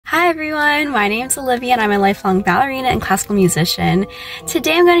Hi everyone, my name is Olivia and I'm a lifelong ballerina and classical musician.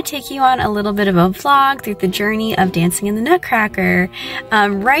 Today I'm going to take you on a little bit of a vlog through the journey of dancing in the Nutcracker.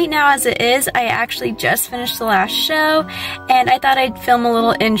 Right now as it is, I actually just finished the last show and I thought I'd film a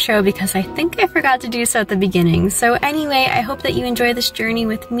little intro because I think I forgot to do so at the beginning. So anyway, I hope that you enjoy this journey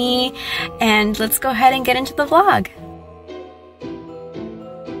with me and let's go ahead and get into the vlog.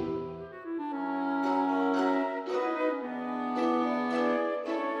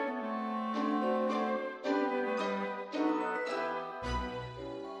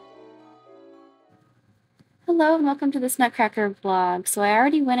 Hello and welcome to this Nutcracker vlog. So I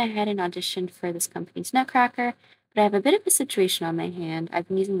already went ahead and auditioned for this company's Nutcracker, but I have a bit of a situation on my hand. I've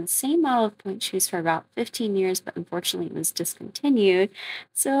been using the same model of pointe shoes for about 15 years, but unfortunately it was discontinued.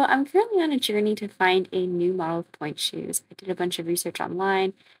 So I'm currently on a journey to find a new model of pointe shoes. I did a bunch of research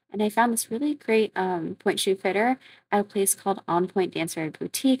online and I found this really great pointe shoe fitter at a place called En Pointe Dancewear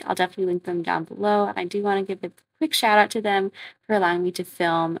Boutique. I'll definitely link them down below, and I do want to give a quick shout out to them for allowing me to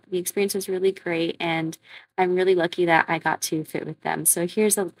film. The experience was really great and I'm really lucky that I got to fit with them. So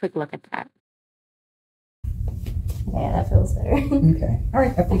here's a quick look at that. Yeah, that feels better. Okay. All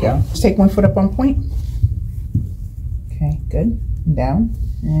right, up we go. Just take one foot up on point. Okay, good. And down.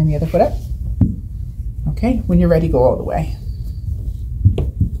 And the other foot up. Okay, when you're ready, go all the way.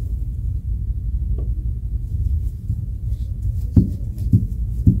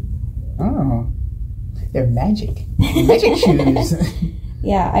 Oh, they're magic. Magic shoes.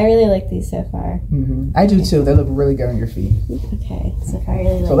 Yeah, I really like these so far. I do too. They look really good on your feet. Okay, so far I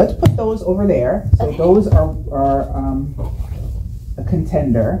really like. So let's put those over there. So okay. Those are a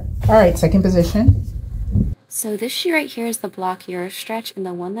contender. All right, second position. So this shoe right here is the Bloch Eurostretch, and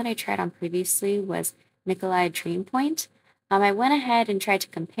the one that I tried on previously was Nikolay Dream Pointe. I went ahead and tried to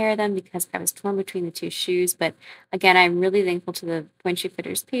compare them because I was torn between the two shoes, but again, I'm really thankful to the pointe shoe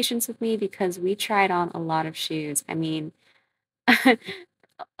fitter's patience with me because we tried on a lot of shoes. I mean,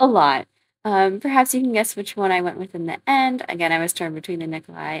 a lot. Perhaps you can guess which one I went with in the end. Again, I was torn between the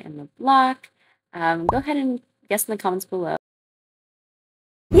Nikolay and the Bloch. Go ahead and guess in the comments below.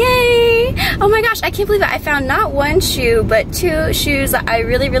 Yay! Oh my gosh, I can't believe it. I found not one shoe, but two shoes that I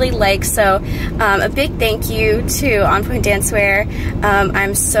really like. So a big thank you to En Pointe Dancewear.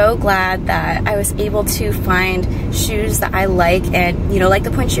 I'm so glad that I was able to find shoes that I like. And, you know, like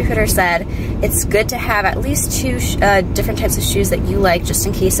the pointe shoe fitter said, it's good to have at least two different types of shoes that you like, just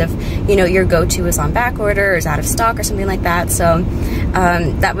in case if, you know, your go-to is on back order or is out of stock or something like that. So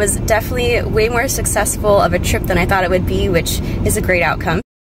that was definitely way more successful of a trip than I thought it would be, which is a great outcome.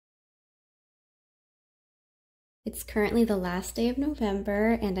 It's currently the last day of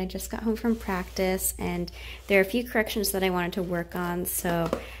November and I just got home from practice and there are a few corrections that I wanted to work on, so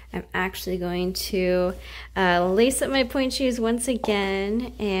I'm actually going to lace up my pointe shoes once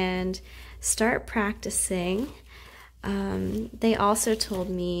again and start practicing. They also told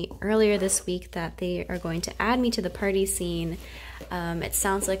me earlier this week that they are going to add me to the party scene. It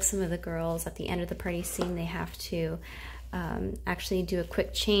sounds like some of the girls at the end of the party scene, they have to actually do a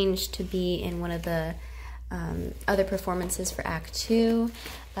quick change to be in one of the other performances for Act 2.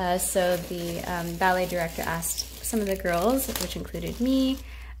 So the ballet director asked some of the girls, which included me,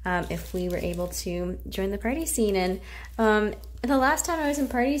 if we were able to join the party scene. And the last time I was in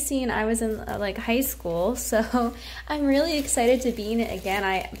party scene, I was in like high school, so I'm really excited to be in it again.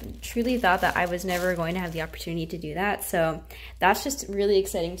 I truly thought that I was never going to have the opportunity to do that, so that's just really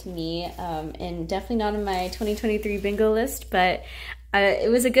exciting to me, and definitely not on my 2023 bingo list, but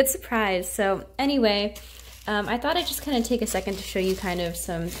it was a good surprise. So anyway, I thought I'd just kind of take a second to show you kind of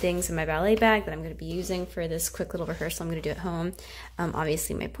some things in my ballet bag that I'm going to be using for this quick little rehearsal I'm going to do at home.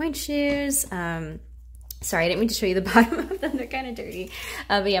 Obviously my pointe shoes. Sorry, I didn't mean to show you the bottom of them. They're kind of dirty.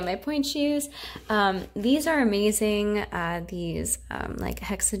 But yeah, my pointe shoes. These are amazing. These like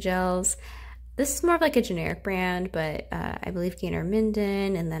hexagels. This is more of like a generic brand, but I believe Gaynor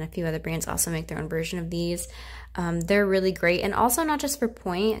Minden and then a few other brands also make their own version of these. They're really great, and also not just for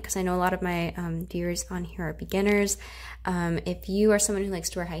pointe, because I know a lot of my viewers on here are beginners. If you are someone who likes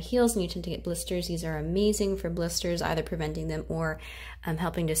to wear high heels and you tend to get blisters, these are amazing for blisters, either preventing them or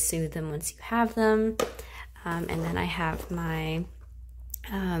helping to soothe them once you have them. And then I have my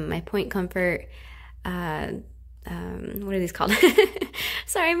my Pointe Comfort. What are these called?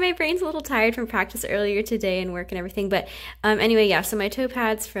 Sorry, my brain's a little tired from practice earlier today and work and everything, but anyway, yeah, so my toe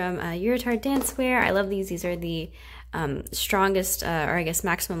pads from Eurotard Dancewear. I love these. These are the strongest, or I guess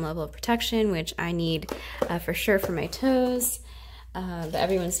maximum level of protection, which I need for sure for my toes, but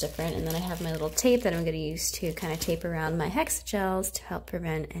everyone's different. And then I have my little tape that I'm going to use to kind of tape around my hexagels to help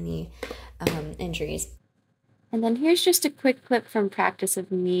prevent any injuries. And then here's just a quick clip from practice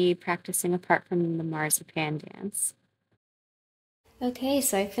of me practicing apart from the marzipan dance. Okay,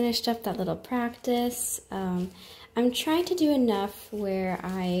 so I finished up that little practice. I'm trying to do enough where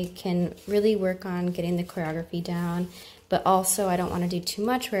I can really work on getting the choreography down, but also I don't want to do too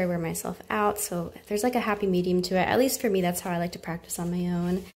much where I wear myself out, so there's like a happy medium to it. At least for me, that's how I like to practice on my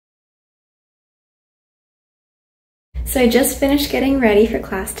own. So I just finished getting ready for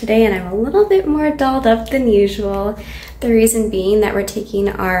class today and I'm a little bit more dolled up than usual. The reason being that we're taking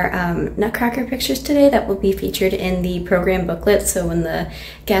our Nutcracker pictures today that will be featured in the program booklet. So when the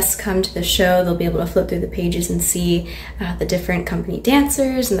guests come to the show, they'll be able to flip through the pages and see the different company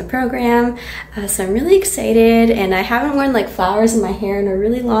dancers in the program. So I'm really excited, and I haven't worn like flowers in my hair in a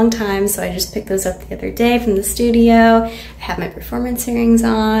really long time, so I just picked those up the other day from the studio. I have my performance earrings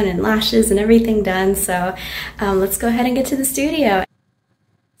on and lashes and everything done, so let's go ahead and get to the studio.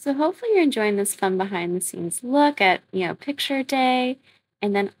 So hopefully you're enjoying this fun behind the scenes look at, picture day.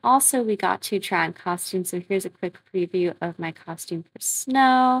 And then also we got to try on costumes. So here's a quick preview of my costume for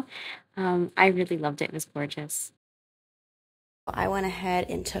Snow. I really loved it. It was gorgeous. I went ahead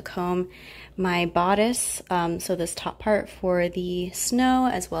and took home my bodice, so this top part for the Snow,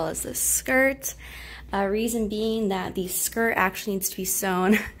 as well as the skirt. Reason being that the skirt actually needs to be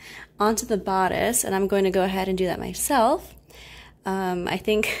sewn onto the bodice, and I'm going to go ahead and do that myself. I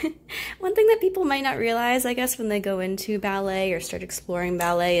think one thing that people might not realize, I guess, when they go into ballet or start exploring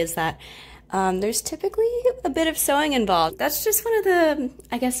ballet is that there's typically a bit of sewing involved. That's just one of the,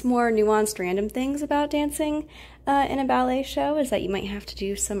 I guess, more nuanced random things about dancing in a ballet show, is that you might have to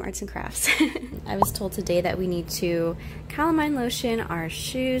do some arts and crafts. I was told today that we need to calamine lotion our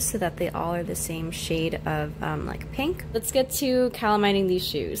shoes so that they all are the same shade of like pink. Let's get to calamining these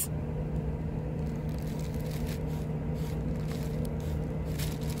shoes.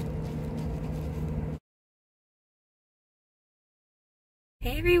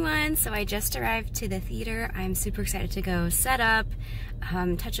 Hey everyone, so I just arrived to the theater. I'm super excited to go set up,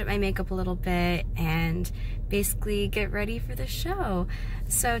 touch up my makeup a little bit, and basically get ready for the show.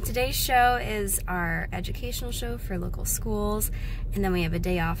 So today's show is our educational show for local schools, and then we have a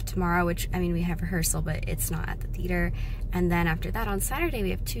day off tomorrow, which, I mean, we have rehearsal, but it's not at the theater. And then after that, on Saturday,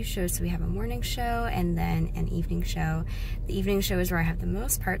 we have 2 shows. So we have a morning show and then an evening show. The evening show is where I have the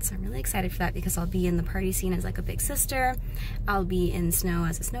most parts, so I'm really excited for that because I'll be in the party scene as like a big sister. I'll be in Snow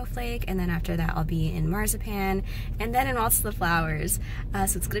as a snowflake, and then after that, I'll be in Marzipan, and then in Waltz of the Flowers.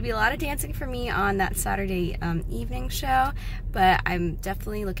 So it's gonna be a lot of dancing for me on that Saturday evening show, but I'm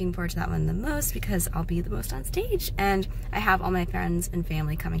definitely looking forward to that one the most because I'll be the most on stage, and I have all my friends and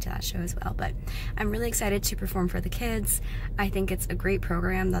family coming to that show as well. But I'm really excited to perform for the kids. I think it's a great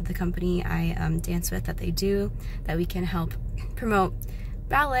program that the company I dance with, that they do, that we can help promote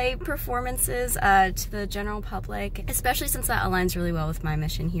ballet performances to the general public, especially since that aligns really well with my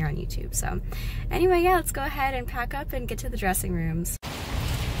mission here on YouTube. So anyway, yeah, let's go ahead and pack up and get to the dressing rooms.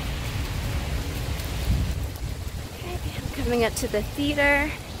 Okay, I'm coming up to the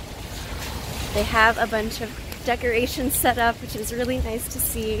theater. They have a bunch of decorations set up, which is really nice to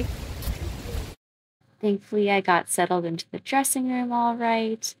see. Thankfully, I got settled into the dressing room all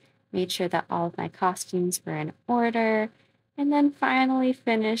right, made sure that all of my costumes were in order, and then finally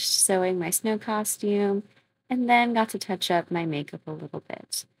finished sewing my Snow costume, and then got to touch up my makeup a little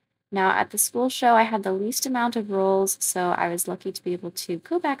bit. Now, at the school show, I had the least amount of roles, so I was lucky to be able to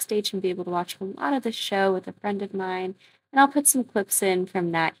go backstage and be able to watch a lot of the show with a friend of mine, and I'll put some clips in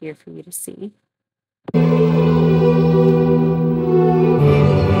from that here for you to see.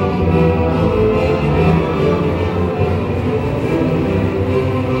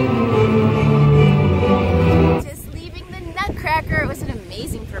 Nutcracker. It was an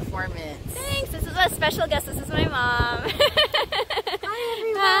amazing performance. Thanks. This is a special guest. This is my mom. Hi,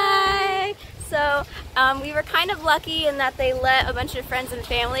 everyone. Hi. So we were kind of lucky in that they let a bunch of friends and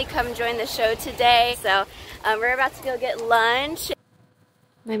family come join the show today. So we're about to go get lunch.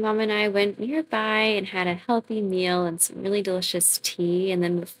 My mom and I went nearby and had a healthy meal and some really delicious tea. And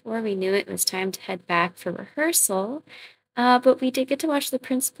then before we knew it, it was time to head back for rehearsal. But we did get to watch the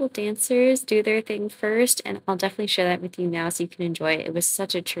principal dancers do their thing first, and I'll definitely share that with you now so you can enjoy it. It was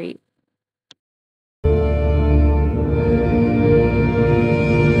such a treat.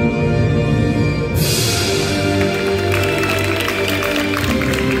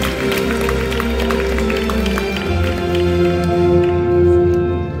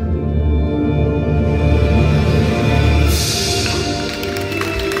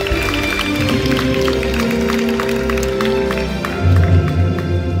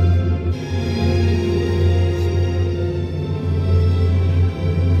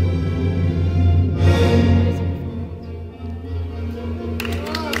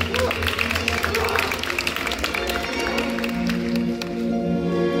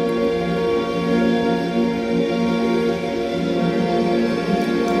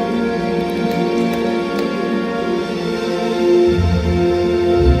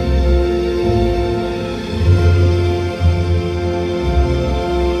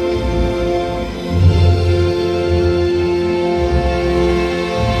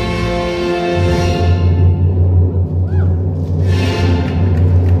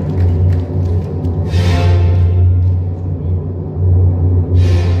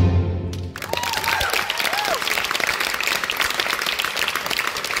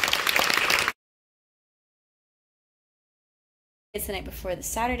 the night before the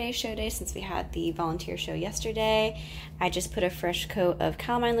Saturday show day, since we had the volunteer show yesterday. I just put a fresh coat of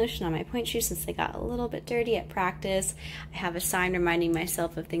calamine lotion on my pointe shoes since they got a little bit dirty at practice. I have a sign reminding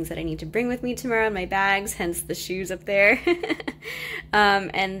myself of things that I need to bring with me tomorrow in my bags, hence the shoes up there.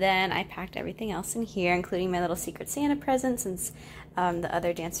 And then I packed everything else in here, including my little Secret Santa present, since the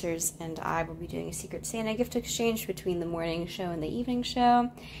other dancers and I will be doing a Secret Santa gift exchange between the morning show and the evening show.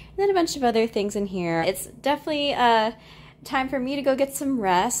 And then a bunch of other things in here. It's definitely time for me to go get some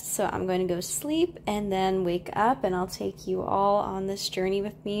rest, so I'm going to go sleep and then wake up, and I'll take you all on this journey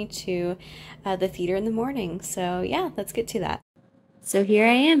with me to the theater in the morning. So yeah, let's get to that. So here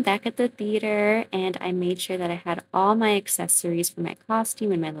I am back at the theater, and I made sure that I had all my accessories for my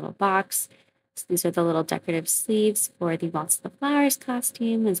costume in my little box. So these are the little decorative sleeves for the Waltz of the Flowers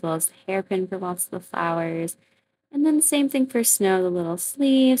costume, as well as the hairpin for Waltz of the Flowers. And then the same thing for Snow, the little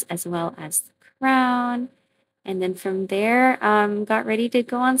sleeves, as well as the crown. And then from there, got ready to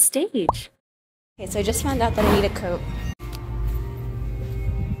go on stage. Okay, so I just found out that I need a coat.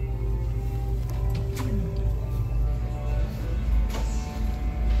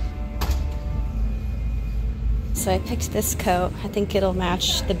 So I picked this coat. I think it'll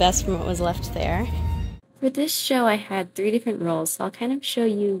match the best from what was left there. For this show, I had 3 different roles, so I'll kind of show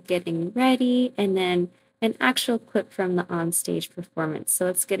you getting ready and then an actual clip from the on-stage performance. So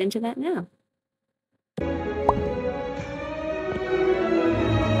let's get into that now.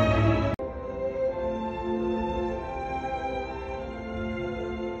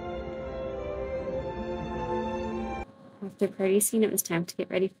 After party scene, it was time to get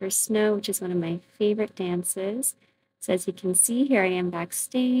ready for Snow, which is one of my favorite dances. So as you can see, here I am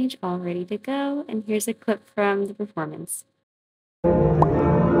backstage, all ready to go, and here's a clip from the performance. And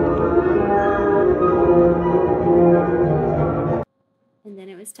then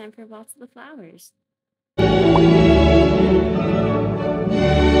it was time for Waltz of the Flowers.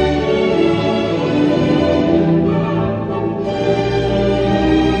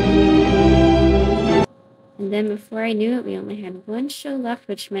 And then before I knew it, we only had 1 show left,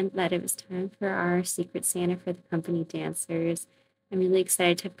 which meant that it was time for our Secret Santa for the company dancers. I'm really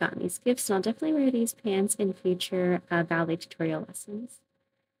excited to have gotten these gifts, and I'll definitely wear these pants in future ballet tutorial lessons.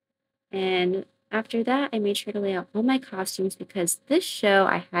 And after that, I made sure to lay out all my costumes because this show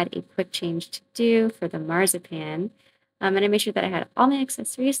I had a quick change to do for the marzipan. And I made sure that I had all my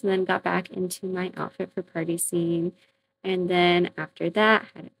accessories and then got back into my outfit for party scene. And then after that, I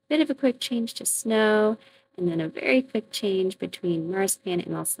had a bit of a quick change to Snow, and then a very quick change between Marzipan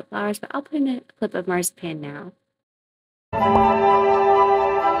and Waltz of the Flowers, but I'll put in a clip of Marzipan now.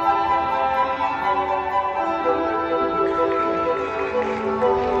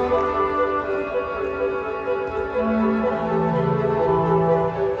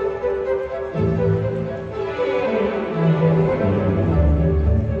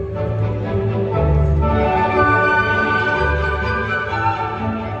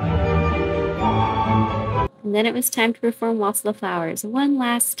 And then it was time to perform Waltz of the Flowers one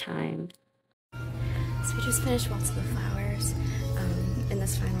last time. So we just finished Waltz of the Flowers in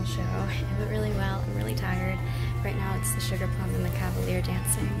this final show. It went really well. I'm really tired. Right now it's the Sugar Plum and the Cavalier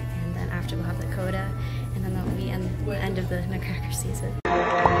dancing, and then after we'll have the Coda, and then that will be the end of the Nutcracker season.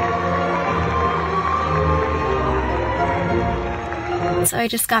 So I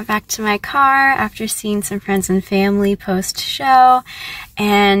just got back to my car after seeing some friends and family post-show,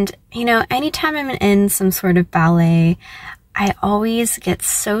 and you know, anytime I'm in some sort of ballet, I always get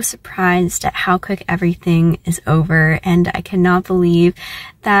so surprised at how quick everything is over, and I cannot believe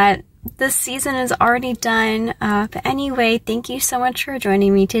that this season is already done. But anyway, thank you so much for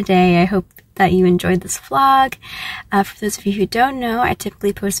joining me today. I hope that you enjoyed this vlog. For those of you who don't know, I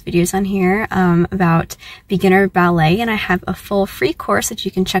typically post videos on here about beginner ballet, and I have a full free course that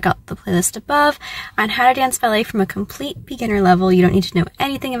you can check out the playlist above on how to dance ballet from a complete beginner level. You don't need to know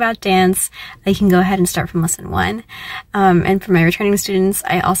anything about dance. You can go ahead and start from lesson 1. And for my returning students,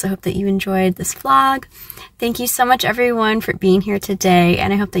 I also hope that you enjoyed this vlog. Thank you so much, everyone, for being here today,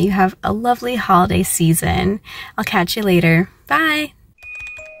 and I hope that you have a lovely holiday season. I'll catch you later. Bye!